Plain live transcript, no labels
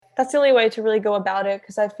That's the only way to really go about it,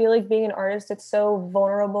 because I feel like being an artist, it's so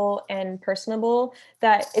vulnerable and personable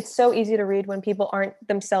that it's so easy to read when people aren't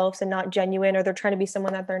themselves and not genuine, or they're trying to be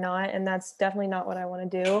someone that they're not, and that's definitely not what I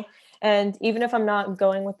want to do. And even if I'm not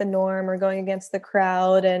going with the norm or going against the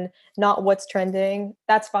crowd and not what's trending,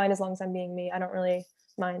 that's fine as long as I'm being me. I don't really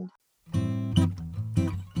mind.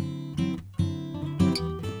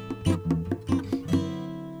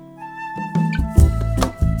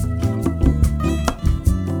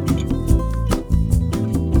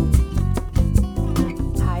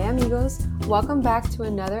 Hi, amigos. Welcome back to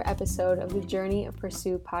another episode of the Journey of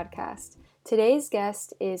Pursuit podcast. Today's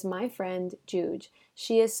guest is my friend JUJ.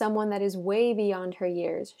 She is someone that is way beyond her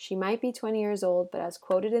years. She might be 20 years old, but as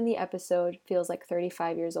quoted in the episode, feels like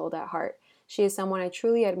 35 years old at heart. She is someone I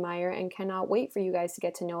truly admire and cannot wait for you guys to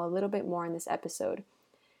get to know a little bit more in this episode.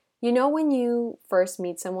 You know, when you first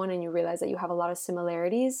meet someone and you realize that you have a lot of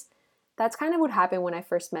similarities? That's kind of what happened when I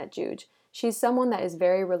first met JUJ. She's someone that is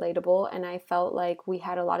very relatable, and I felt like we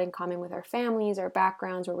had a lot in common with our families, our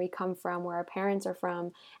backgrounds, where we come from, where our parents are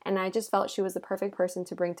from, and I just felt she was the perfect person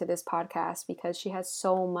to bring to this podcast because she has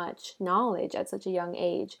so much knowledge at such a young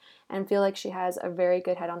age and feel like she has a very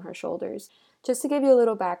good head on her shoulders. Just to give you a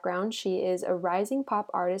little background, she is a rising pop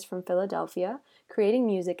artist from Philadelphia, creating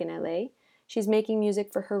music in LA. She's making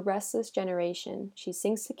music for her restless generation. She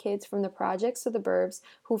sings to kids from the projects to the burbs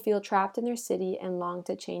who feel trapped in their city and long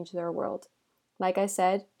to change their world. Like I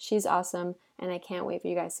said, she's awesome, and I can't wait for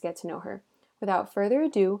you guys to get to know her. Without further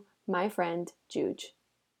ado, my friend JUJ.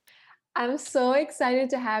 I'm so excited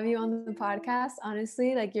to have you on the podcast.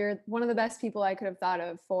 Honestly, like you're one of the best people I could have thought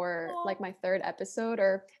of for like my third episode,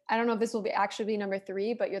 or I don't know if this will be actually be number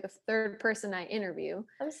 3, but you're the third person I interview.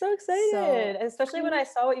 I'm so excited, especially when I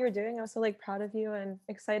saw what you were doing. I was so like proud of you and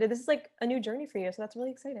excited. This is like a new journey for you, so that's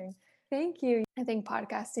really exciting. Thank you. I think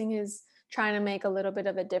podcasting is trying to make a little bit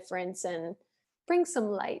of a difference and bring some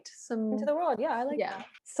light, Into the world. Yeah, I like that.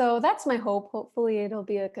 So that's my hope. Hopefully it'll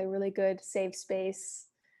be like a really good safe space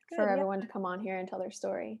for Good, yeah. everyone to come on here and tell their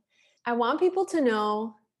story. I want people to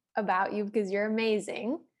know about you because you're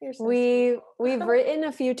amazing. You're so sweet. We've written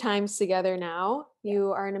a few times together now.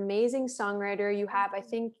 You are an amazing songwriter. You have, I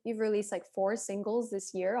think you've released like 4 singles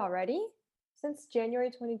this year already. Since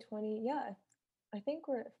January 2020. Yeah. I think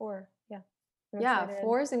we're at 4. Yeah. I'm Yeah, excited.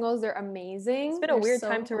 4 singles. They're amazing. It's been a weird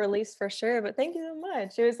time to release for sure, but thank you so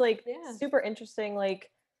much. It was like super interesting,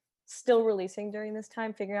 like still releasing during this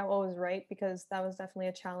time, figuring out what was right, because that was definitely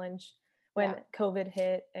a challenge when COVID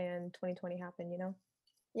hit and 2020 happened, you know?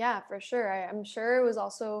 Yeah, for sure. I'm sure it was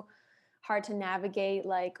also hard to navigate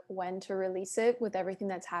like when to release it with everything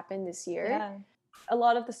that's happened this year. Yeah. A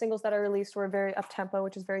lot of the singles that I released were very up-tempo,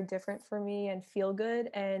 which is very different for me, and feel good.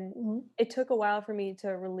 And it took a while for me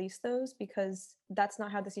to release those because that's not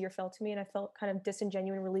how this year felt to me. And I felt kind of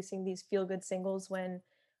disingenuous releasing these feel-good singles when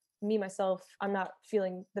me, myself, I'm not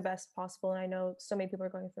feeling the best possible. And I know so many people are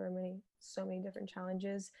going through so many different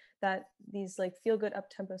challenges, that these like feel-good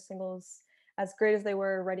up-tempo singles, as great as they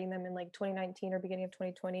were writing them in like 2019 or beginning of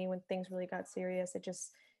 2020 when things really got serious, it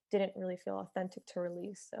just didn't really feel authentic to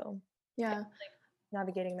release. So like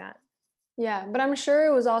navigating that. Yeah, but I'm sure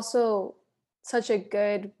it was also such a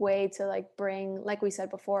good way to like bring, like we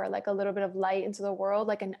said before, like a little bit of light into the world.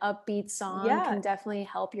 Like an upbeat song can definitely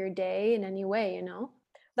help your day in any way, you know?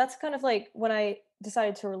 That's kind of like when I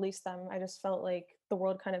decided to release them, I just felt like the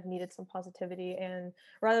world kind of needed some positivity. And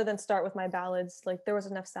rather than start with my ballads, like there was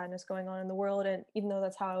enough sadness going on in the world. And even though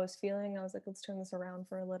that's how I was feeling, I was like, let's turn this around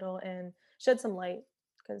for a little and shed some light,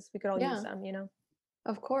 because we could all use them, you know?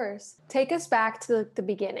 Of course. Take us back to the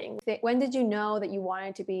beginning. When did you know that you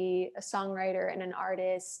wanted to be a songwriter and an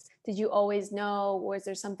artist? Did you always know? Was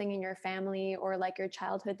there something in your family or like your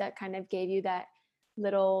childhood that kind of gave you that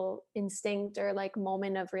little instinct or like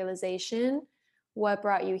moment of realization? What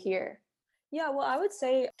brought you here? Yeah, well, I would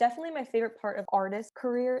say definitely my favorite part of artist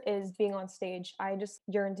career is being on stage. I just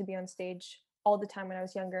yearned to be on stage all the time when I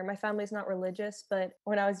was younger. My family's not religious, but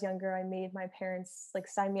when I was younger, I made my parents like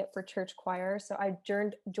sign me up for church choir. So I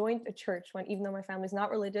joined a church when, even though my family's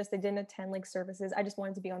not religious, they didn't attend like services. I just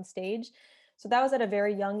wanted to be on stage. So that was at a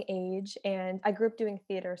very young age, and I grew up doing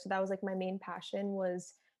theater. So that was like my main passion,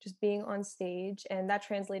 was just being on stage, and that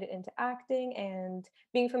translated into acting. And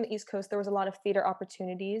being from the East Coast, there was a lot of theater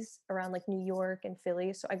opportunities around like New York and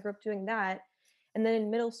Philly. So I grew up doing that. And then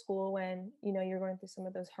in middle school, when, you know, you're going through some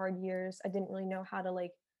of those hard years, I didn't really know how to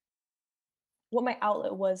like, what my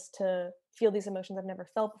outlet was to feel these emotions I've never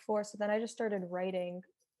felt before. So then I just started writing.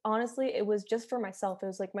 Honestly, it was just for myself. It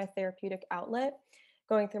was like my therapeutic outlet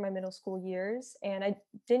going through my middle school years. And I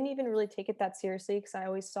didn't even really take it that seriously because I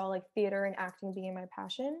always saw like theater and acting being my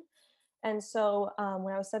passion. And so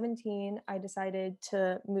when I was 17, I decided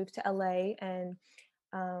to move to LA. And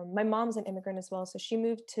my mom's an immigrant as well. So she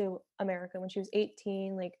moved to America when she was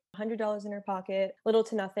 18, like $100 in her pocket, little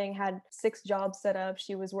to nothing, had 6 jobs set up.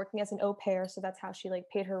 She was working as an au pair. So that's how she like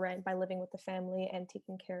paid her rent, by living with the family and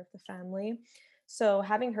taking care of the family. So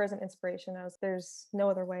having her as an inspiration, there's no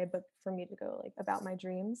other way but for me to go like about my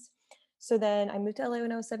dreams. So then I moved to LA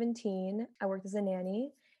when I was 17. I worked as a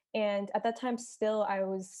nanny. And at that time, still, I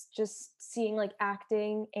was just seeing like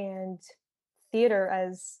acting and theater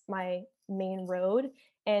as my main road,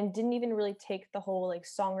 and didn't even really take the whole like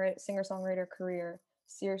singer-songwriter career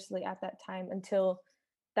seriously at that time, until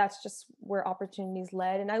that's just where opportunities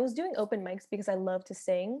led. And I was doing open mics because I love to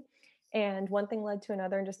sing, and one thing led to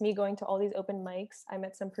another, and just me going to all these open mics, I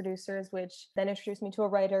met some producers, which then introduced me to a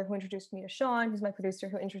writer who introduced me to Sean, who's my producer,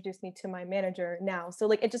 who introduced me to my manager now. So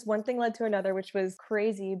like it just one thing led to another, which was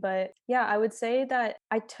crazy. But yeah, I would say that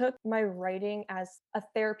I took my writing as a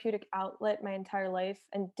therapeutic outlet my entire life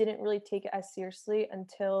and didn't really take it as seriously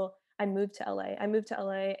until I moved to LA. I moved to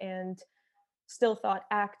LA and still thought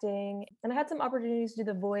acting, and I had some opportunities to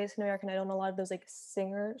do The Voice and American Idol and a lot of those like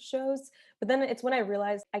singer shows. But then it's when I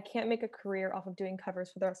realized I can't make a career off of doing covers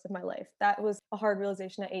for the rest of my life. That was a hard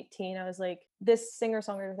realization at 18. I was like, this singer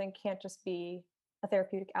songwriter thing can't just be a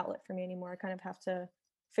therapeutic outlet for me anymore. I kind of have to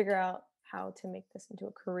figure out how to make this into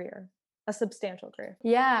a career, a substantial career.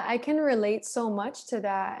 Yeah, I can relate so much to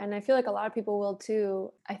that. And I feel like a lot of people will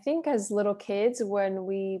too. I think as little kids, when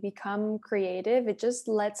we become creative, it just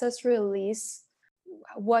lets us release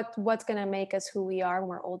what's going to make us who we are when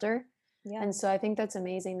we're older. Yeah, And so I think that's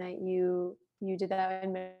amazing that you did that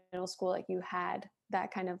in middle school. Like you had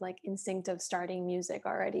that kind of like instinct of starting music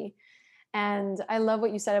already. And I love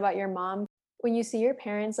what you said about your mom. When you see your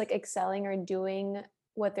parents like excelling or doing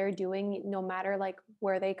what they're doing, no matter like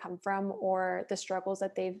where they come from or the struggles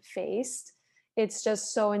that they've faced, it's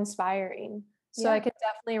just so inspiring. So I yeah, can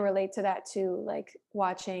definitely relate to that too, like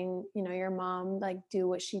watching, your mom like do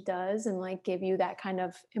what she does and like give you that kind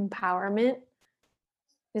of empowerment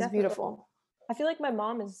is definitely. beautiful. I feel like my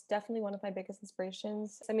mom is definitely one of my biggest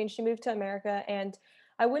inspirations. I mean, she moved to America, and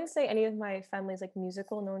I wouldn't say any of my family's like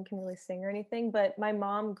musical. No one can really sing or anything, but my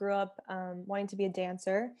mom grew up wanting to be a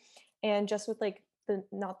dancer, and just with like the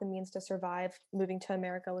not the means to survive, moving to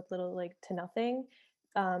America with little like to nothing,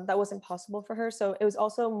 that wasn't possible for her. So it was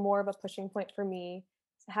also more of a pushing point for me,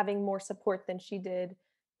 having more support than she did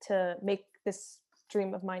to make this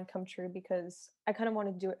dream of mine come true, because I kind of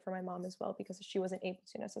wanted to do it for my mom as well, because she wasn't able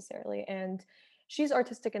to necessarily. And she's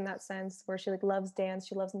artistic in that sense, where she like loves dance,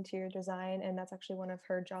 she loves interior design, and that's actually one of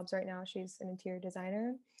her jobs right now. She's an interior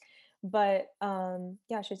designer. But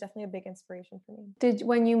yeah, she's definitely a big inspiration for me. Did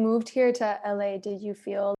when you moved here to LA, did you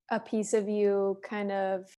feel a piece of you kind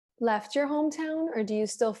of left your hometown or do you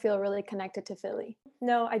still feel really connected to Philly?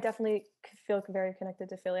 No, I definitely feel very connected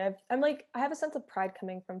to Philly. I'm like, I have a sense of pride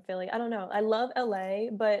coming from Philly. I don't know. I love LA,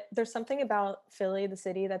 but there's something about Philly, the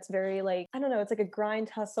city, that's very like, I don't know, it's like a grind,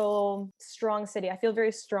 hustle, strong city. I feel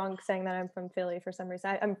very strong saying that I'm from Philly for some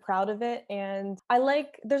reason. I'm proud of it. And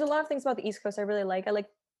there's a lot of things about the East Coast I really like.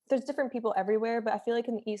 There's different people everywhere, but I feel like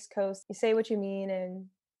in the East Coast, you say what you mean and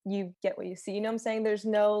you get what you see. You know what I'm saying? There's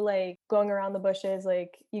no like going around the bushes,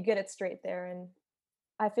 like you get it straight there. And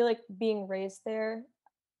I feel like being raised there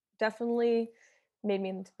definitely made me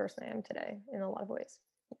into the person I am today in a lot of ways.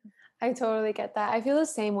 I totally get that. I feel the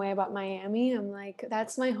same way about Miami. I'm like,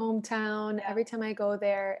 that's my hometown. Yeah. Every time I go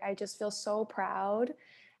there, I just feel so proud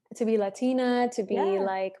to be Latina, to be Yeah,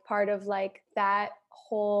 like part of like that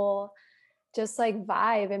whole just like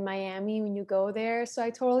vibe in Miami when you go there. So I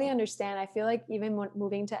totally understand. I feel like even when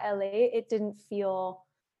moving to LA, it didn't feel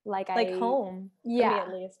like like home for me at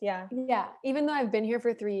yeah, least. Yeah. yeah. Even though I've been here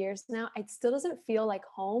for 3 years now, it still doesn't feel like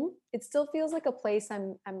home. It still feels like a place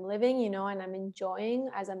I'm living, and I'm enjoying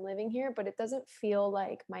as I'm living here, but it doesn't feel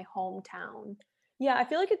like my hometown. Yeah, I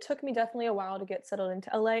feel like it took me definitely a while to get settled into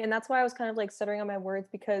LA, and that's why I was kind of like stuttering on my words,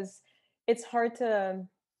 because it's hard to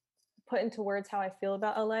put into words how I feel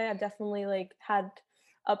about LA. I've definitely like had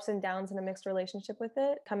ups and downs in a mixed relationship with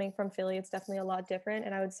it. Coming from Philly, it's definitely a lot different.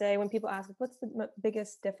 And I would say when people ask, like, what's the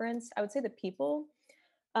biggest difference? I would say the people,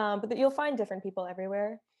 but that you'll find different people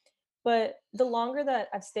everywhere. But the longer that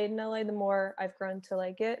I've stayed in LA, the more I've grown to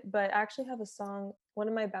like it. But I actually have a song, one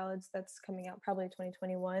of my ballads that's coming out probably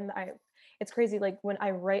 2021. It's crazy. Like when I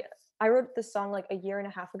wrote this song like a year and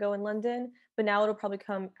a half ago in London, but now it'll probably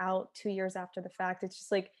come out 2 years after the fact. It's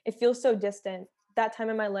just like, it feels so distant. That time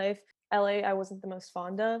in my life, LA I wasn't the most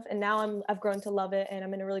fond of, and now I've grown to love it, and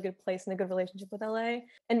I'm in a really good place and a good relationship with LA.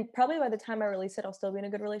 And probably by the time I release it, I'll still be in a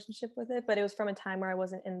good relationship with it. But it was from a time where I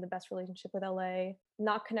wasn't in the best relationship with LA,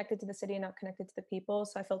 not connected to the city, and not connected to the people.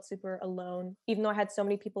 So I felt super alone, even though I had so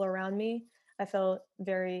many people around me. I felt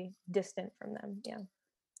very distant from them. Yeah.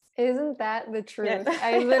 Isn't that the Yeah. truth?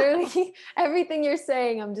 I literally, everything you're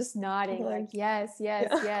saying, I'm just nodding like, Like, yes, yes,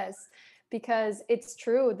 yeah. yes. Because it's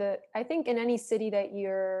true that I think in any city that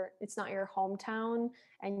it's not your hometown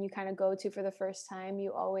and you kind of go to for the first time,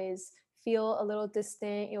 you always feel a little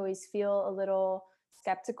distant. You always feel a little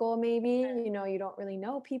skeptical, maybe. You don't really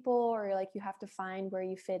know people, or like you have to find where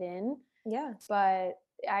you fit in. Yeah. But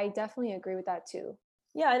I definitely agree with that too.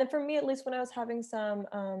 Yeah, and for me, at least when I was having some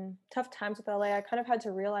tough times with LA, I kind of had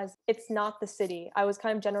to realize it's not the city. I was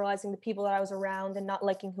kind of generalizing the people that I was around and not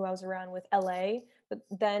liking who I was around with LA. But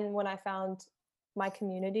then when I found my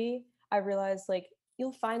community, I realized like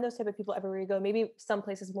you'll find those type of people everywhere you go. Maybe some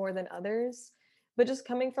places more than others. But just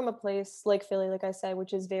coming from a place like Philly, like I said,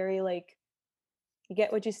 which is very like you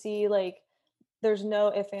get what you see, like there's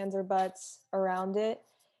no ifs, ands, or buts around it.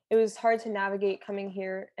 It was hard to navigate coming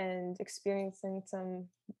here and experiencing some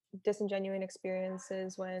disingenuine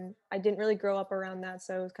experiences when I didn't really grow up around that.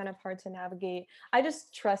 So it was kind of hard to navigate. I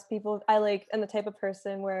just trust people. I'm the type of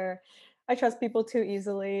person where I trust people too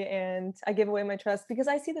easily and I give away my trust because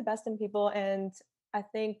I see the best in people. And I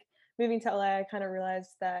think moving to LA, I kind of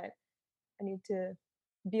realized that I need to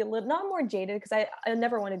be a little not more jaded because I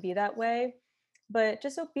never want to be that way, but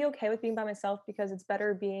just so be okay with being by myself because it's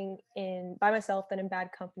better being in by myself than in bad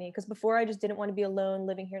company. Because before I just didn't want to be alone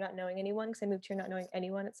living here not knowing anyone because I moved here not knowing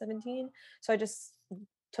anyone at 17. So I just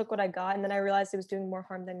took what I got and then I realized it was doing more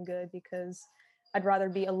harm than good because I'd rather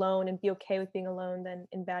be alone and be okay with being alone than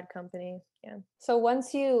in bad company. Yeah. So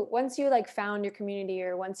once you like found your community,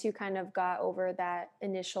 or once you kind of got over that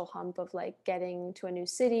initial hump of like getting to a new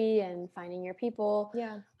city and finding your people,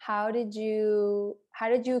 Yeah. how did you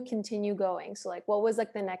continue going? So like what was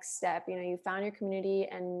like the next step? You found your community,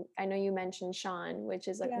 and I know you mentioned Sean, which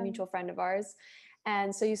is like a Yeah. mutual friend of ours.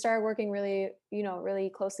 And so you started working really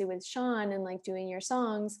closely with Sean and like doing your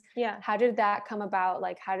songs. Yeah. How did that come about?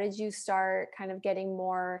 Like how did you start kind of getting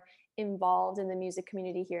more involved in the music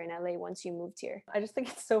community here in LA once you moved here? I just think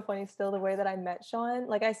it's so funny still the way that I met Sean.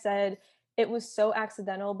 Like I said, it was so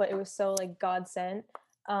accidental, but it was so like God sent.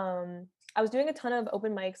 I was doing a ton of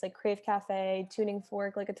open mics like Crave Cafe, Tuning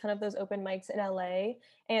Fork, like a ton of those open mics in LA.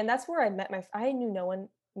 And that's where I met I knew no one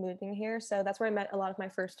moving here. So that's where I met a lot of my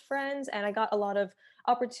first friends. And I got a lot of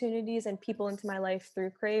opportunities and people into my life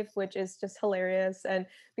through Crave, which is just hilarious. And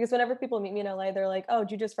because whenever people meet me in LA, they're like, oh,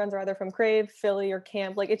 JUJ's friends are either from Crave, Philly, or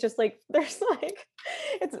Camp. Like it's just like there's like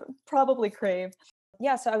it's probably Crave.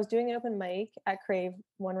 Yeah, so I was doing an open mic at Crave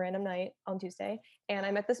one random night on Tuesday, and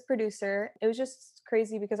I met this producer. It was just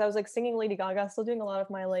crazy because I was like singing Lady Gaga, still doing a lot of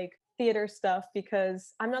my like theater stuff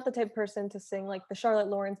because I'm not the type of person to sing like the Charlotte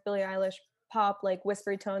Lawrence, Billie Eilish pop like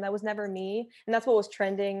whispery tone. That was never me, and that's what was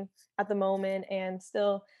trending at the moment and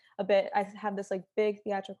still a bit. I have this like big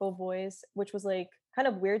theatrical voice, which was like kind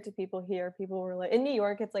of weird to people here. People were like in New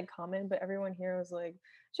York it's like common, but everyone here was like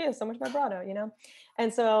she has so much vibrato.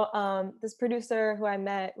 And so this producer who I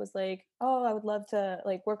met was like, oh, I would love to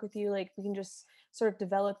like work with you, like we can just sort of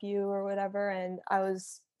develop you or whatever. And I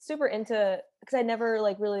was super into because I never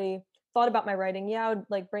like really thought about my writing. Yeah, I would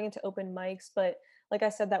like bring it to open mics, but like I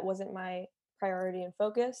said, that wasn't my priority and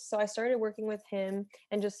focus. So I started working with him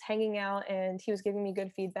and just hanging out, and he was giving me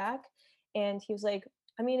good feedback. And he was like,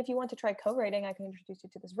 I mean, if you want to try co-writing, I can introduce you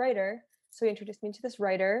to this writer. So he introduced me to this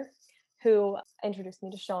writer who introduced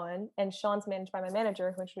me to Sean, and Sean's managed by my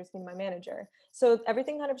manager who introduced me to my manager. So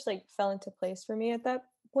everything kind of just like fell into place for me at that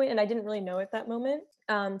point, and I didn't really know at that moment.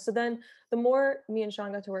 So then the more me and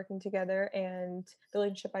Sean got to working together and the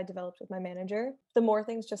relationship I developed with my manager, the more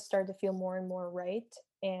things just started to feel more and more right.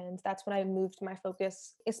 And that's when I moved my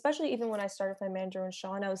focus, especially even when I started with my manager and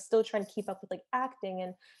Sean, I was still trying to keep up with like acting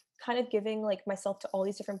and kind of giving like myself to all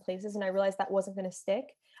these different places. And I realized that wasn't going to stick.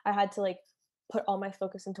 I had to like put all my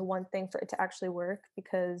focus into one thing for it to actually work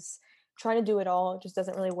because trying to do it all just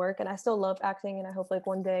doesn't really work. And I still love acting and I hope like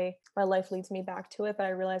one day my life leads me back to it, but I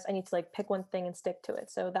realized I need to like pick one thing and stick to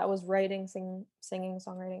it. So that was writing, singing,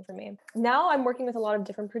 songwriting for me. Now I'm working with a lot of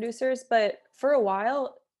different producers, but for a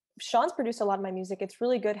while Sean's produced a lot of my music. It's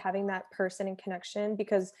really good having that person and connection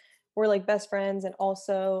because we're like best friends, and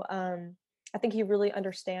also I think he really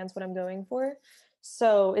understands what I'm going for.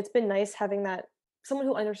 So it's been nice having that someone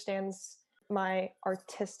who understands my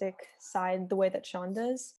artistic side the way that Sean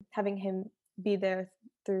does, having him be there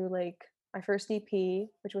through like my first EP,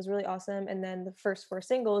 which was really awesome, and then the first 4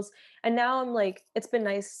 singles. And now I'm like, it's been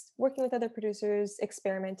nice working with other producers,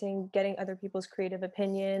 experimenting, getting other people's creative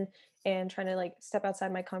opinion, and trying to like step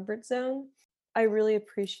outside my comfort zone. I really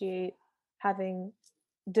appreciate having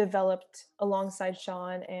developed alongside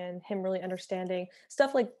Sean and him really understanding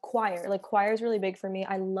stuff like choir. Like choir is really big for me.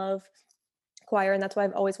 I love choir, and that's why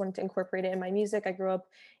I've always wanted to incorporate it in my music. I grew up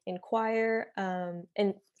in choir,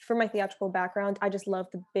 and for my theatrical background, I just love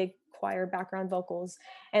the big choir background vocals.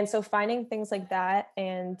 And so finding things like that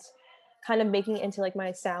and kind of making it into like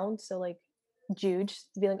my sound, so like JUJ,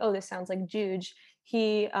 to be like, oh, this sounds like JUJ.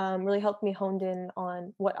 He really helped me honed in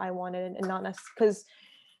on what I wanted and not necessarily because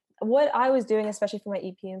what I was doing, especially for my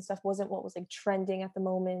EP and stuff, wasn't what was like trending at the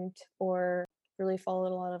moment or really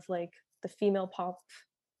followed a lot of like the female pop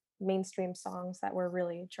mainstream songs that were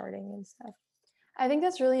really charting and stuff. I think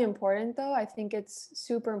that's really important though. I think it's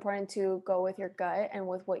super important to go with your gut and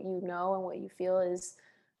with what you know and what you feel is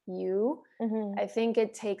you. Mhm. I think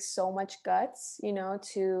it takes so much guts,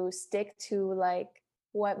 to stick to like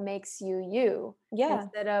what makes you you Yeah,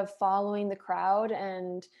 instead of following the crowd.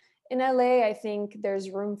 And in LA, I think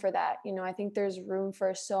there's room for that. I think there's room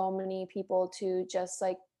for so many people to just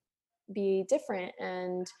like be different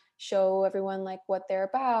and show everyone like what they're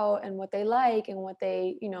about and what they like and what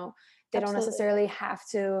they don't absolutely. necessarily have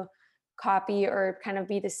to copy or kind of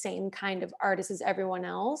be the same kind of artist as everyone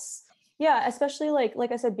else. Yeah, especially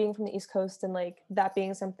like I said, being from the East Coast and like that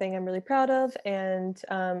being something I'm really proud of and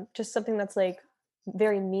just something that's like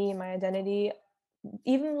very me and my identity.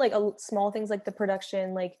 Even like small things like the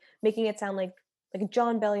production, like making it sound like a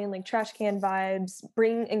John Bellion, like trash can vibes,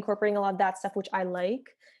 bring incorporating a lot of that stuff which I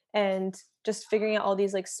like, and just figuring out all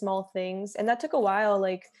these like small things. And that took a while.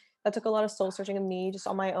 Like that took a lot of soul searching of me just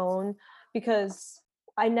on my own because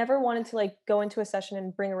I never wanted to like go into a session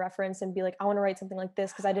and bring a reference and be like, I want to write something like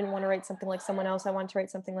this because I didn't want to write something like someone else. I wanted to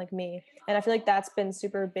write something like me. And I feel like that's been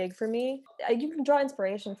super big for me. You can draw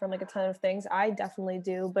inspiration from like a ton of things. I definitely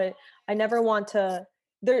do, but I never want to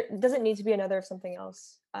there doesn't need to be another of something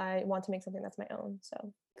else. I want to make something that's my own.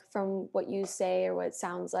 So From what you say or what it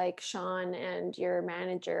sounds like, Sean and your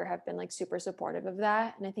manager have been like super supportive of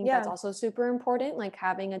that. And I think that's yeah, also super important, like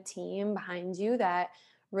having a team behind you that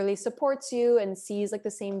really supports you and sees like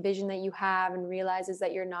the same vision that you have and realizes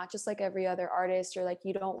that you're not just like every other artist, or like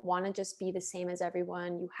you don't want to just be the same as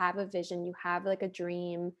everyone. You have a vision, you have like a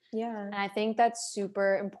dream. yeah, And I think that's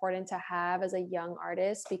super important to have as a young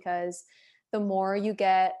artist, because the more you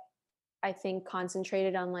get, I think,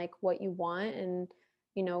 concentrated on like what you want and,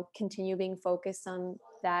 continue being focused on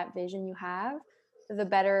that vision you have, the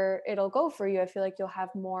better it'll go for you. I feel like you'll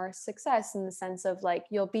have more success in the sense of like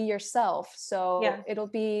you'll be yourself. So yeah, it'll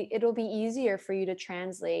be easier for you to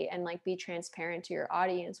translate and like be transparent to your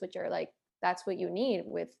audience, which are like that's what you need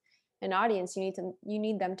with an audience. You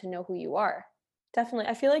need them to know who you are. definitely.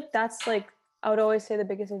 I feel like that's like I would always say the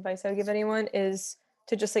biggest advice I would give anyone is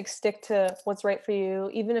to just like stick to what's right for you,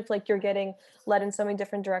 even if like you're getting led in so many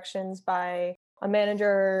different directions by a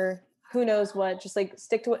manager, who knows what. Just like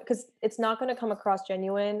stick to it because it's not going to come across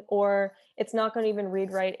genuine, or it's not going to even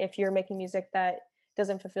read right if you're making music that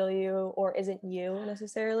doesn't fulfill you or isn't you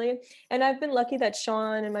necessarily. And I've been lucky that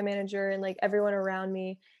Sean and my manager and like everyone around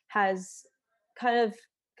me has kind of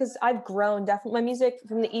because I've grown definitely. My music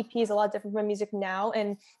from the EP is a lot different from my music now,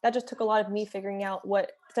 and that just took a lot of me figuring out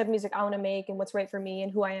what type of music I want to make and what's right for me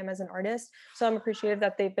and who I am as an artist. So I'm appreciative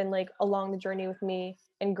that they've been like along the journey with me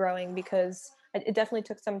and growing because it definitely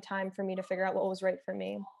took some time for me to figure out what was right for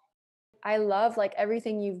me. I love like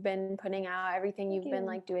everything you've been putting out, everything Thank you've been you.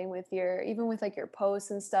 like doing with even with like your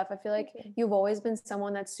posts and stuff. I feel Thank like you. you've always been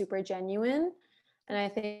someone that's super genuine. And I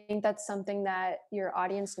think that's something that your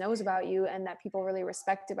audience knows about you and that people really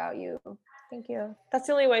respect about you. Thank you. That's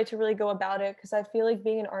the only way to really go about it because I feel like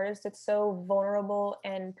being an artist, it's so vulnerable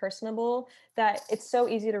and personable that it's so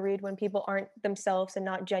easy to read when people aren't themselves and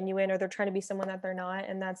not genuine or they're trying to be someone that they're not.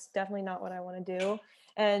 And that's definitely not what I want to do.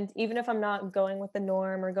 And even if I'm not going with the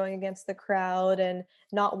norm or going against the crowd and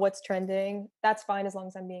not what's trending, that's fine as long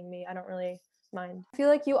as I'm being me. I don't really mind. I feel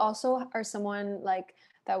like you also are someone like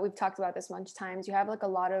that we've talked about this much times. You have like a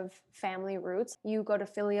lot of family roots. You go to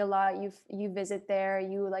Philly a lot. You visit there.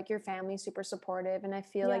 You like your family's super supportive, and I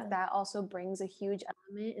feel like Yeah. that also brings a huge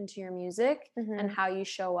element into your music and Hmm. how you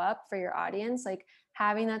show up for your audience. Like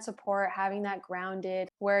having that support, having that grounded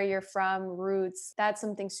where you're from roots. That's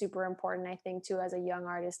something super important, I think, too, as a young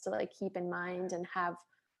artist to like keep in mind and have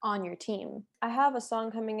on your team. I have a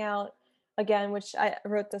song coming out again, which I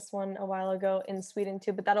wrote this one a while ago in Sweden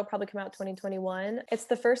too, but that'll probably come out 2021. It's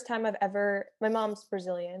the first time I've ever my mom's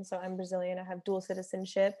Brazilian, so I'm Brazilian, I have dual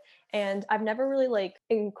citizenship, and I've never really, like,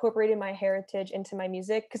 incorporated my heritage into my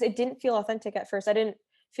music because it didn't feel authentic at first. I didn't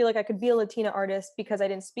feel like I could be a Latina artist because I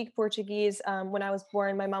didn't speak Portuguese. When I was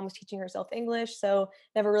born, my mom was teaching herself English, so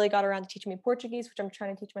never really got around to teaching me Portuguese, which I'm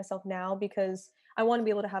trying to teach myself now because I wanna be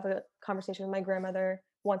able to have a conversation with my grandmother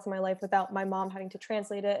once in my life without my mom having to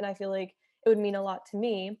translate it, and I feel like it would mean a lot to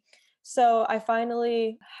me. So I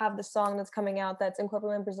finally have the song that's coming out that's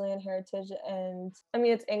incorporating Brazilian heritage, and I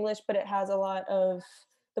mean it's English, but it has a lot of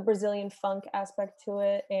the Brazilian funk aspect to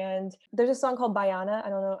it. And there's a song called Baiana. I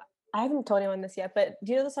don't know. I haven't told anyone this yet, but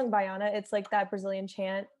do you know the song Baiana? It's like that Brazilian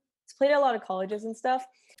chant. It's played at a lot of colleges and stuff.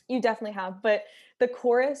 You definitely have, but the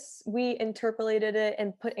chorus, we interpolated it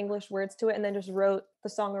and put English words to it and then just wrote the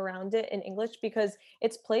song around it in English because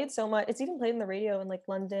it's played so much. It's even played in the radio in like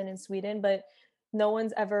London and Sweden, but no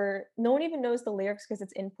one even knows the lyrics because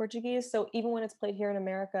it's in Portuguese. So even when it's played here in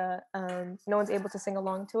America, no one's able to sing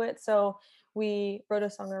along to it. So we wrote a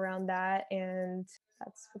song around that, and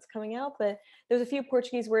that's what's coming out. But there's a few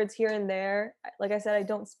Portuguese words here and there. Like I said, I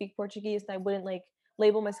don't speak Portuguese, and I wouldn't like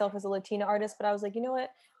label myself as a Latina artist, but I was like, you know what?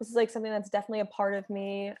 This is like something that's definitely a part of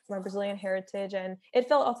me, my Brazilian heritage, and it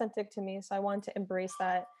felt authentic to me. So I wanted to embrace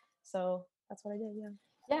that. So that's what I did. Yeah.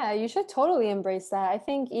 Yeah, you should totally embrace that. I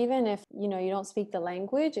think even if, you don't speak the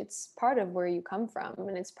language, it's part of where you come from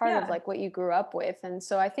and it's part of Yeah. like what you grew up with. And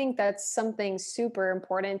so I think that's something super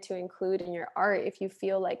important to include in your art if you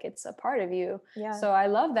feel like it's a part of you. Yeah. So I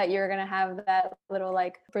love that you're going to have that little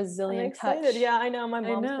like I'm Brazilian excited. touch. Yeah, I know. My I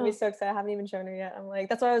mom's gonna be know. so excited. I haven't even shown her yet. I'm like,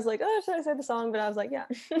 that's why I was like, oh, should I say the song? But I was like, yeah.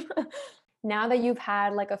 Now that you've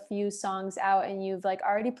had like a few songs out and you've like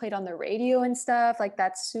already played on the radio and stuff, like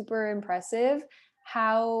that's super impressive.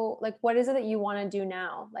 How, like, what is it that you want to do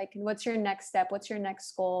now? Like, what's your next step? What's your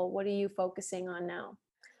next goal? What are you focusing on now?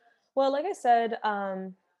 Well, like I said,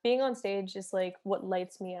 being on stage is like what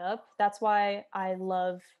lights me up. That's why I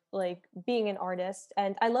love like being an artist,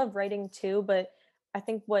 and I love writing too, but I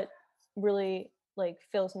think what really like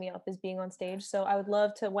fills me up is being on stage. So I would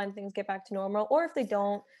love to, when things get back to normal, or if they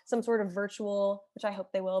don't, some sort of virtual, which I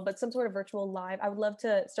hope they will, but some sort of virtual live. I would love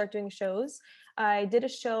to start doing shows. I did a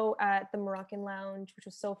show at the Moroccan Lounge, which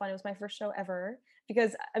was so fun. It was my first show ever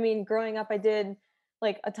because I mean, growing up I did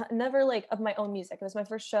like never like of my own music. It was my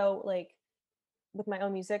first show like with my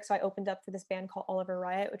own music. So I opened up for this band called Oliver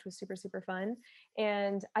Riot, which was super, super fun.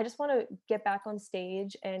 And I just want to get back on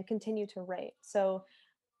stage and continue to write. So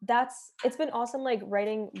it's been awesome like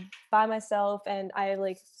writing by myself, and I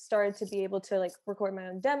like started to be able to like record my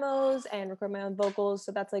own demos and record my own vocals.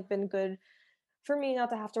 So that's like been good for me not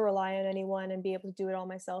to have to rely on anyone and be able to do it all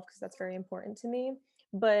myself because that's very important to me.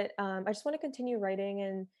 But I just want to continue writing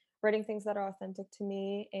and writing things that are authentic to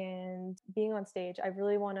me and being on stage. I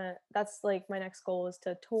really want to, that's like my next goal is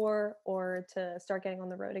to tour or to start getting on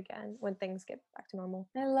the road again when things get back to normal.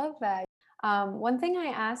 I love that. One thing I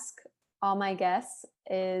ask all my guests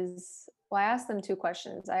is, well, I ask them two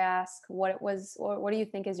questions. I ask what do you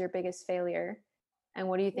think is your biggest failure? And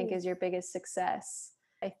what do you think Ooh. is your biggest success?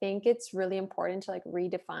 I think it's really important to like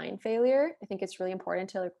redefine failure. I think it's really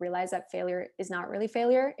important to like realize that failure is not really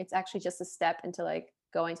failure. It's actually just a step into like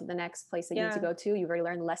going to the next place that you need to Yeah. go to. You've already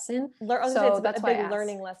learned a lesson. I was gonna say So it's a that's why I big ask.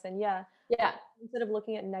 learning lesson. Yeah. Yeah. Instead of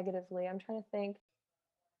looking at negatively, I'm trying to think.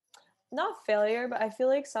 Not failure, but I feel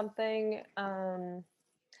like something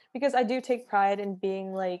because I do take pride in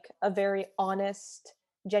being like a very honest,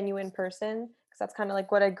 genuine person because that's kind of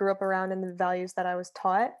like what I grew up around and the values that I was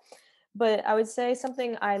taught. But I would say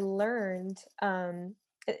something I learned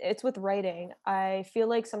it's with writing. I feel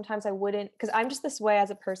like sometimes I wouldn't because I'm just this way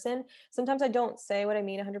as a person. Sometimes I don't say what I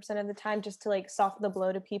mean 100% of the time just to like soften the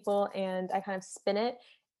blow to people, and I kind of spin it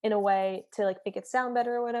in a way to like make it sound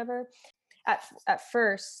better or whatever. At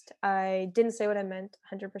first I didn't say what I meant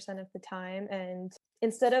 100% of the time, and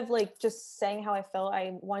instead of like just saying how I felt,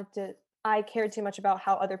 I cared too much about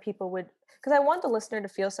how other people would, because I want the listener to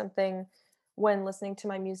feel something when listening to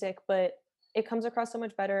my music, but it comes across so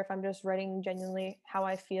much better if I'm just writing genuinely how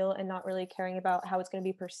I feel and not really caring about how it's going to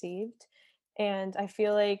be perceived. And I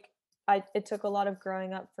feel like it took a lot of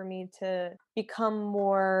growing up for me to become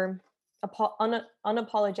more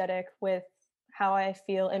unapologetic with how I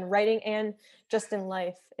feel in writing and just in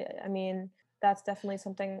life. I mean, that's definitely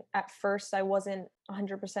something at first I wasn't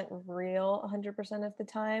 100% real 100% of the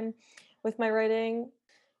time with my writing.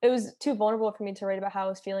 It was too vulnerable for me to write about how I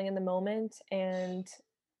was feeling in the moment, and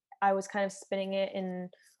I was kind of spinning it in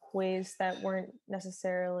ways that weren't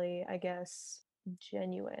necessarily, I guess,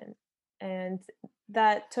 genuine. And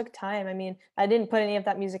that took time. I mean, I didn't put any of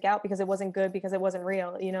that music out because it wasn't good, because it wasn't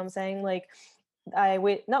real, you know what I'm saying? Like,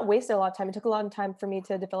 not wasted a lot of time. It took a lot of time for me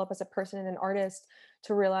to develop as a person and an artist,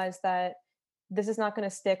 to realize that this is not gonna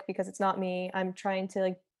stick because it's not me. I'm trying to,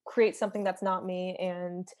 like, create something that's not me,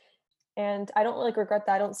 and I don't, like, regret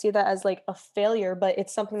that. I don't see that as, like, a failure, but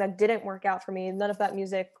it's something that didn't work out for me. None of that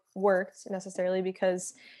music worked necessarily,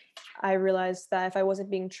 because I realized that if I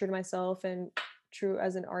wasn't being true to myself and true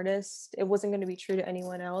as an artist, it wasn't going to be true to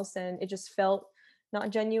anyone else. And it just felt not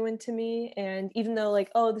genuine to me. And even though,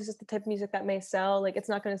 like, oh, this is the type of music that may sell, like, it's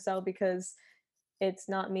not going to sell because it's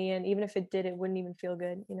not me. And even if it did, it wouldn't even feel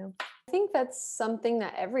good, you know? I think that's something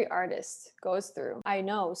that every artist goes through. I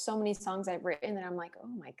know so many songs I've written that I'm like, oh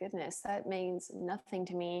my goodness, that means nothing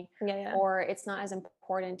to me, Yeah, yeah. or it's not as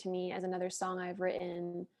important to me as another song I've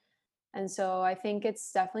written. And so I think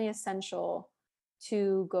it's definitely essential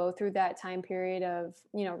to go through that time period of,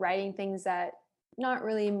 writing things that not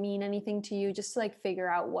really mean anything to you, just to like figure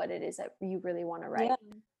out what it is that you really want to Yeah. write.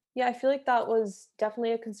 Yeah, I feel like that was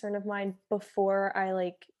definitely a concern of mine before I,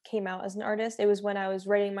 like, came out as an artist. It was when I was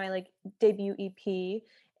writing my, like, debut EP,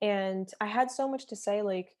 and I had so much to say,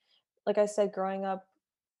 like I said, growing up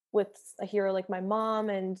with a hero like my mom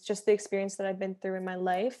and just the experience that I've been through in my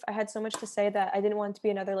life, I had so much to say that I didn't want to be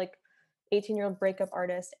another, like, 18-year-old breakup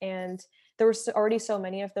artist. And there were already so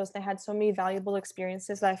many of those, and I had so many valuable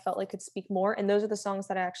experiences that I felt like could speak more. And those are the songs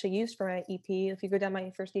that I actually used for my EP. If you go down my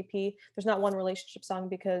first EP, there's not one relationship song,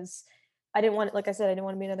 because I didn't want, like I said, I didn't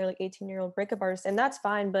want to be another, like, 18-year-old breakup artist, and that's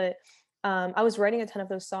fine. But I was writing a ton of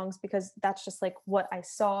those songs because that's just, like, what I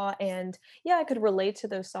saw. And yeah, I could relate to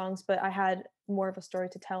those songs, but I had more of a story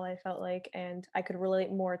to tell, I felt like, and I could relate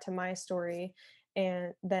more to my story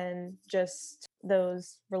and then just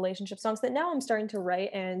those relationship songs that now I'm starting to write.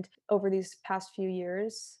 And over these past few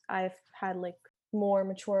years, I've had, like, more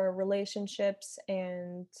mature relationships,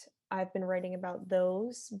 and I've been writing about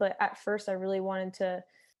those. But at first, I really wanted to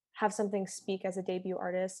have something speak as a debut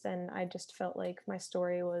artist, and I just felt like my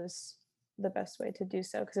story was the best way to do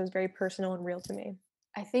so, because it was very personal and real to me.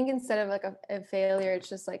 I think instead of like a failure, it's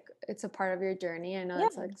just like it's a part of your journey. I know Yeah.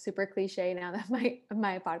 that's like super cliche now that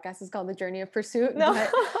my podcast is called The Journey of Pursuit, No,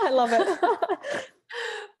 but I love it.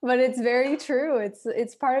 but it's very true.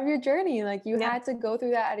 It's part of your journey. Like you Yeah. had to go through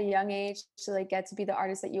that at a young age to like get to be the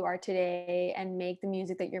artist that you are today and make the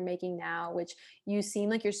music that you're making now, which you seem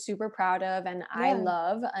like you're super proud of and I Yeah.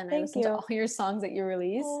 love, and I Thank listen to you. all your songs that you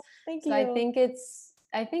release. Oh, thank So I you. think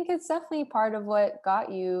it's definitely part of what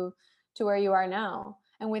got you to where you are now.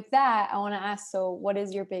 And with that, I want to ask, so what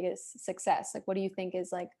is your biggest success? Like what do you think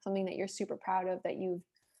is like something that you're super proud of that you've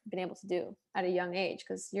been able to do at a young age,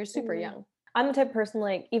 because you're super Mm. young. I'm the type of person,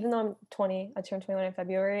 like, even though I'm 20, I turned 21 in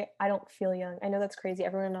February, I don't feel young. I know that's crazy.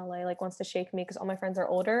 Everyone in LA, like, wants to shake me because all my friends are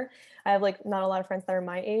older. I have, like, not a lot of friends that are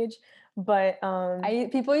my age, but I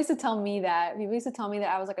People used to tell me that. People used to tell me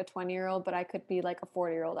that I was like a 20-year-old, but I could be like a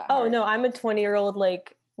 40-year-old at oh heart. no, I'm a 20-year-old,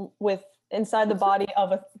 like, with inside the body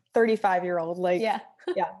of a 35-year-old. Like, Yeah.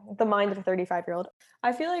 yeah, the mind of a 35-year-old.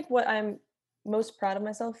 I feel like what I'm most proud of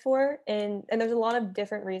myself for, and there's a lot of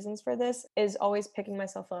different reasons for this, is always picking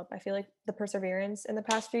myself up. I feel like the perseverance in the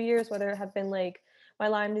past few years, whether it have been like my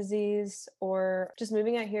Lyme disease or just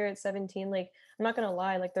moving out here at 17, like, I'm not gonna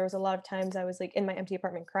lie, like, there was a lot of times I was, like, in my empty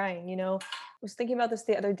apartment crying, you know? I was thinking about this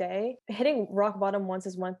the other day. Hitting rock bottom once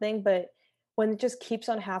is one thing, but when it just keeps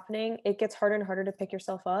on happening, it gets harder and harder to pick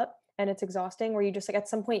yourself up, and it's exhausting, where you just, like, at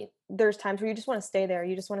some point there's times where you just want to stay there.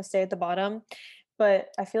 You just want to stay at the bottom. But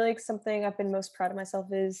I feel like something I've been most proud of myself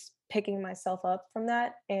is picking myself up from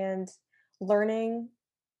that and learning,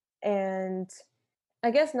 and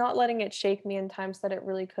I guess not letting it shake me in times that it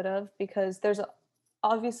really could have, because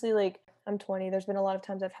obviously, like, I'm 20, there's been a lot of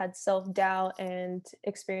times I've had self-doubt and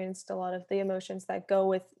experienced a lot of the emotions that go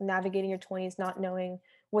with navigating your 20s, not knowing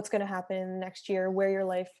what's going to happen next year, where your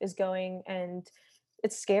life is going. And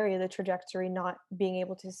it's scary, the trajectory, not being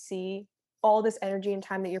able to see all this energy and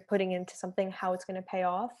time that you're putting into something, how it's going to pay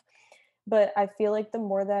off. But I feel like the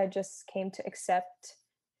more that I just came to accept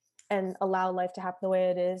and allow life to happen the way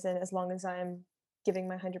it is, and as long as I'm giving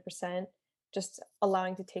my 100%, just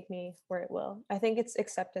allowing to take me where it will. I think it's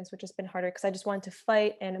acceptance, which has been harder, because I just wanted to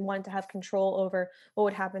fight and wanted to have control over what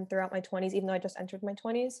would happen throughout my 20s, even though I just entered my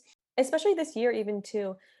 20s. Especially this year, even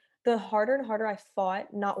too. The harder and harder I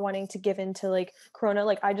fought not wanting to give in to, like, Corona,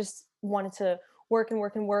 like, I just wanted to work and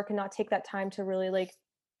work and work and not take that time to really, like,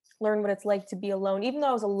 learn what it's like to be alone. Even though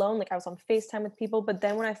I was alone, like, I was on FaceTime with people, but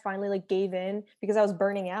then when I finally, like, gave in, because I was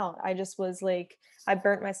burning out, I just was like, I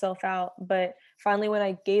burnt myself out. But finally, when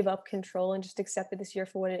I gave up control and just accepted this year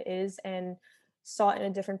for what it is, and saw it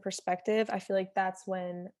in a different perspective, I feel like that's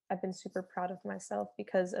when I've been super proud of myself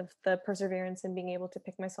because of the perseverance and being able to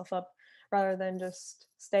pick myself up rather than just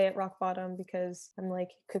stay at rock bottom because I'm like,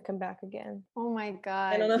 could come back again. Oh my I don't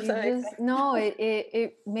God. know if You that makes just, no,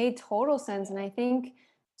 it made total sense. And I think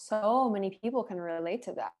so many people can relate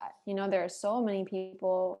to that. There are so many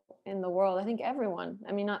people in the world. I think everyone,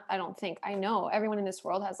 I mean, not, I don't think, I know everyone in this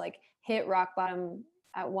world has like hit rock bottom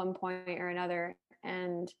at one point or another.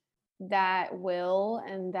 And that will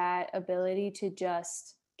and that ability to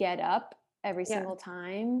just get up every yeah. single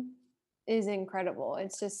time is incredible.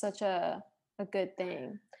 It's just such a good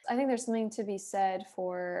thing. I think there's something to be said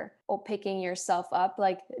for picking yourself up.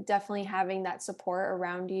 Like, definitely having that support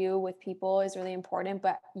around you with people is really important,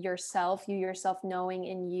 but you yourself knowing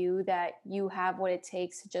in you that you have what it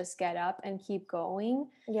takes to just get up and keep going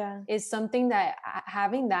Yeah. is something that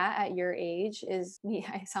having that at your age is, yeah,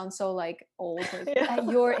 I sound so like old, like Yeah. at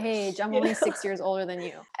your age, I'm only Yeah. 6 years older than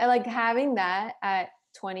you. I like having that at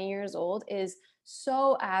 20 years old is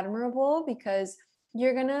so admirable because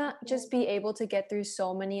you're gonna just be able to get through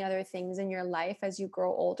so many other things in your life as you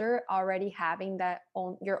grow older, already having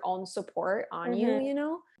your own support on you,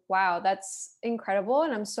 Mhm. Wow, that's incredible.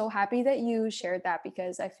 And I'm so happy that you shared that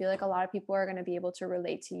because I feel like a lot of people are going to be able to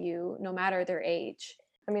relate to you no matter their age.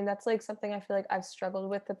 I mean, that's like something I feel like I've struggled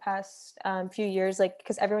with the past few years, like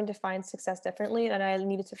because everyone defines success differently, and I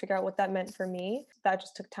needed to figure out what that meant for me. That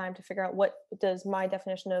just took time to figure out what does my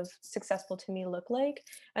definition of successful to me look like.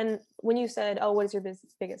 And when you said, "Oh, what is your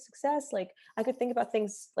biggest success?" Like I could think about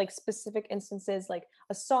things like specific instances, like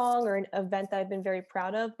a song or an event that I've been very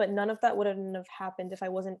proud of, but none of that wouldn't have happened if I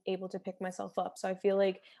wasn't able to pick myself up. So I feel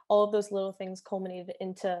like all of those little things culminated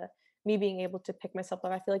into me being able to pick myself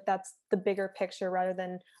up. I feel like that's the bigger picture rather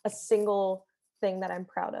than a single thing that I'm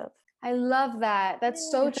proud of. I love that. That's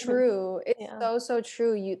so Yeah. true. It's Yeah. so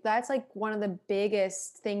true. That's like one of the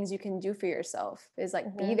biggest things you can do for yourself is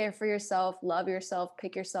like be Mhm. there for yourself, love yourself,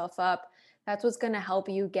 pick yourself up. That's what's going to help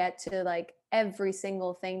you get to like every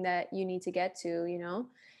single thing that you need to get to.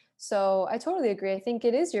 So I totally agree. I think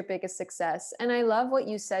it is your biggest success. And I love what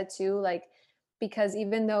you said too, like, because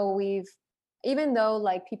even though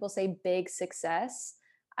like people say big success,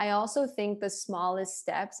 I also think the smallest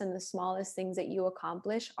steps and the smallest things that you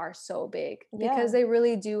accomplish are so big because Yeah. they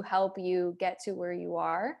really do help you get to where you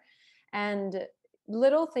are. And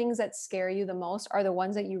little things that scare you the most are the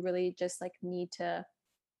ones that you really just like need to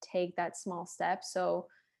take that small step. So,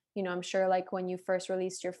 I'm sure like when you first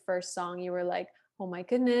released your first song, you were like, oh my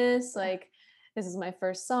goodness, like this is my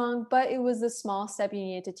first song. But it was the small step you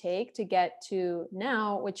needed to take to get to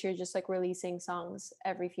now, which you're just like releasing songs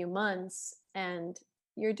every few months and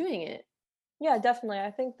you're doing it. Yeah, definitely.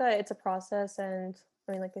 I think that it's a process and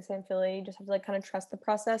I mean like they say in Philly, you just have to like kind of trust the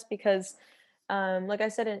process because like I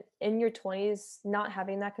said in your 20s, not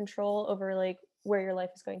having that control over like where your life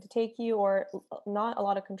is going to take you or not a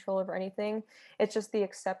lot of control over anything. It's just the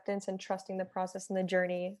acceptance and trusting the process and the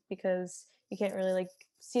journey because you can't really like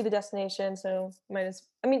see the destination. So might as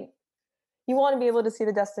I mean, you want to be able to see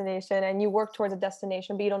the destination and you work towards a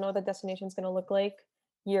destination, but you don't know what the destination is going to look like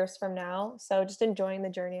years from now. So just enjoying the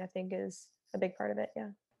journey, I think, is a big part of it. Yeah.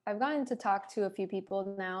 I've gotten to talk to a few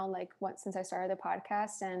people now, like what since I started the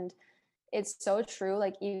podcast, and it's so true.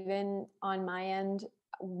 Like even on my end,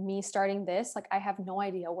 me starting this, like I have no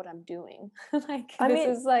idea what I'm doing. Like I this mean,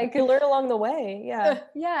 is like you learn along the way. Yeah.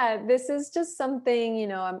 yeah, this is just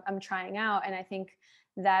something, I'm trying out. And I think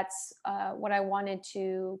that's what I wanted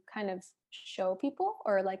to kind of show people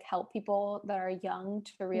or like help people that are young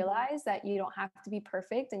to Mhm. realize that you don't have to be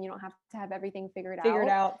perfect and you don't have to have everything figured Figure it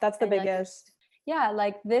out. out. That's the And like biggest. yeah,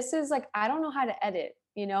 like this is like I don't know how to edit,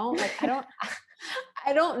 like I don't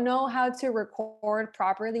I don't know how to record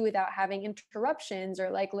properly without having interruptions or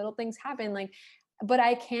like little things happen, like, but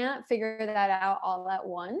I can't figure that out all at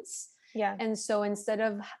once. Yeah. And so instead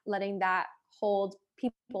of letting that hold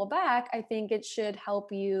people back, I think it should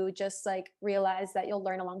help you just like realize that you'll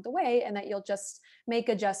learn along the way and that you'll just make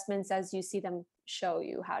adjustments as you see them show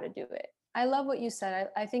you how to do it. I love what you said.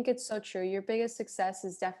 I think it's so true. Your biggest success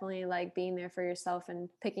is definitely like being there for yourself and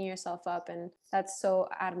picking yourself up. And that's so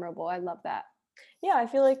admirable. I love that. Yeah, I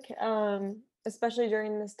feel like, especially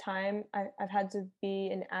during this time, I've had to be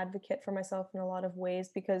an advocate for myself in a lot of ways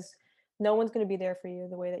because no one's going to be there for you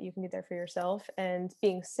the way that you can be there for yourself. And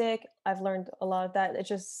being sick, I've learned a lot of that. It's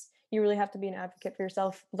just, you really have to be an advocate for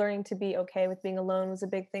yourself. Learning to be okay with being alone was a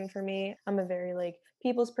big thing for me. I'm a very like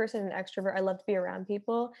people's person and extrovert. I love to be around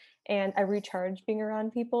people and I recharge being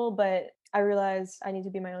around people, but I realize I need to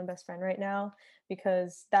be my own best friend right now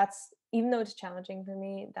because that's even though it's challenging for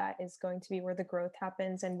me, that is going to be where the growth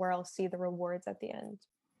happens and where I'll see the rewards at the end.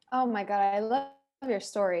 Oh my God. I love Your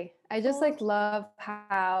story. I just Oh, like love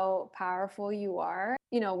how powerful you are.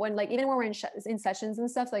 You know, when like even when we're in sessions and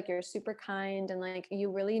stuff, like you're super kind and like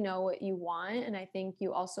you really know what you want. And I think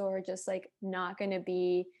you also are just like not going to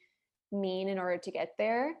be mean in order to get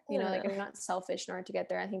there. You know, like yeah. you're not selfish in order to get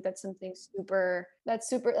there. I think that's something super. That's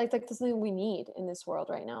super like that's something we need in this world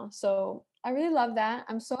right now. So I really love that.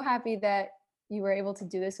 I'm so happy that you were able to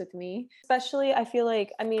do this with me. Especially, I feel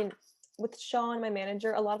like, I mean, with Sean, my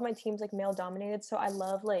manager, a lot of my team's like male dominated. So I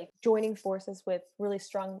love like joining forces with really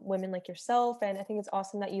strong women like yourself. And I think it's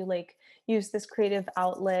awesome that you like use this creative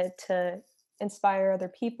outlet to inspire other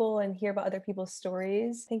people and hear about other people's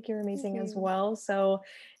stories. I think you're Thank amazing as you. well. So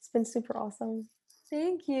it's been super awesome.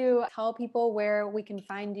 Thank you. Tell people where we can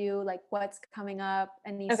find you, like what's coming up,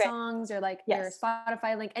 any Okay. songs or like your Yes.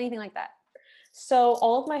 Spotify link, anything like that. So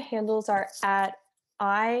all of my handles are at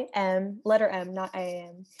I am letter M, not I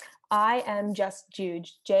am. I am just Juj,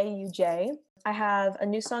 JUJ. I have a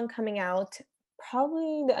new song coming out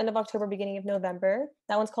probably the end of October, beginning of November.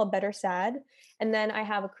 That one's called Better Sad. And then I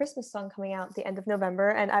have a Christmas song coming out at the end of November.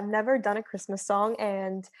 And I've never done a Christmas song.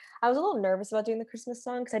 And I was a little nervous about doing the Christmas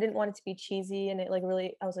song because I didn't want it to be cheesy. And it like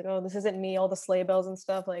really, I was like, oh, this isn't me, all the sleigh bells and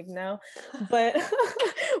stuff. Like, no. But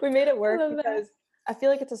we made it I work love that. because I feel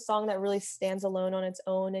like it's a song that really stands alone on its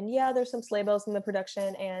own. And yeah, there's some sleigh bells in the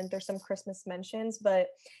production and there's some Christmas mentions, but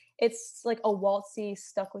it's like a waltzy,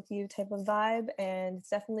 stuck with you type of vibe. And it's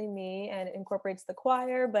definitely me and it incorporates the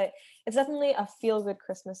choir, but it's definitely a feel good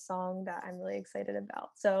Christmas song that I'm really excited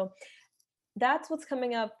about. So that's what's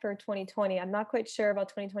coming up for 2020. I'm not quite sure about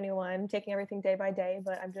 2021, taking everything day by day,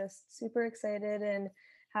 but I'm just super excited and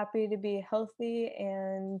happy to be healthy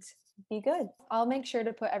and be good. I'll make sure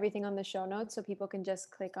to put everything on the show notes so people can just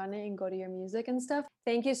click on it and go to your music and stuff.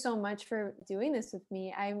 Thank you so much for doing this with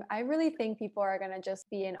me. I really think people are gonna just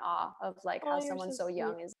be in awe of like Oh, how you're someone so so sweet.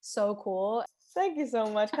 young is so cool. Thank you so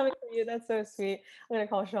much. Coming from you, that's so sweet. I'm gonna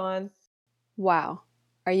call Sean. Wow.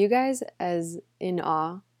 Are you guys as in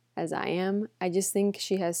awe as I am? I just think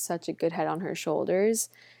she has such a good head on her shoulders,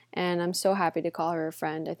 and I'm so happy to call her a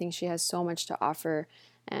friend. I think she has so much to offer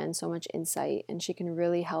and so much insight, and she can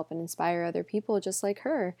really help and inspire other people just like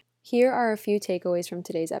her. Here are a few takeaways from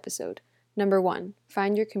today's episode. Number 1,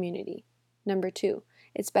 find your community. Number 2,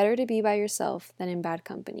 it's better to be by yourself than in bad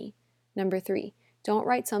company. Number 3, don't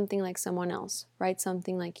write something like someone else, write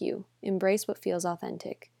something like you. Embrace what feels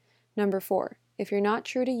authentic. Number 4, if you're not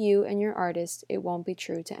true to you and your artist, it won't be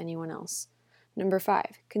true to anyone else. Number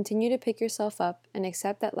 5, continue to pick yourself up and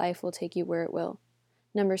accept that life will take you where it will.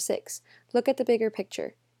 Number 6, look at the bigger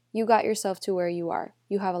picture. You got yourself to where you are.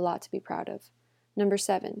 You have a lot to be proud of. Number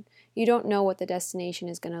 7, you don't know what the destination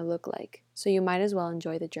is going to look like, so you might as well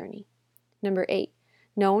enjoy the journey. Number 8,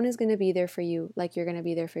 no one is going to be there for you like you're going to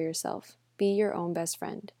be there for yourself. Be your own best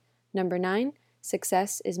friend. Number 9,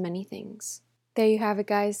 success is many things. There you have it,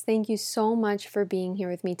 guys. Thank you so much for being here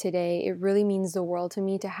with me today. It really means the world to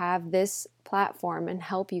me to have this platform and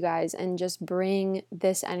help you guys and just bring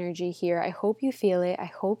this energy here. I hope you feel it. I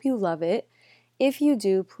hope you love it. If you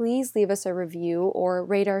do, please leave us a review or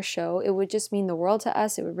rate our show. It would just mean the world to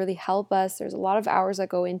us. It would really help us. There's a lot of hours that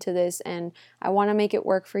go into this, and I want to make it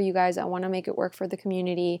work for you guys. I want to make it work for the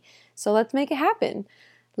community. So let's make it happen.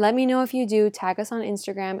 Let me know if you do. Tag us on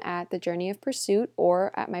Instagram at The Journey of Pursuit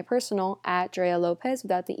or at my personal at Drea Lopez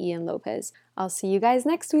without the E in Lopez. I'll see you guys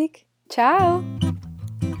next week. Ciao!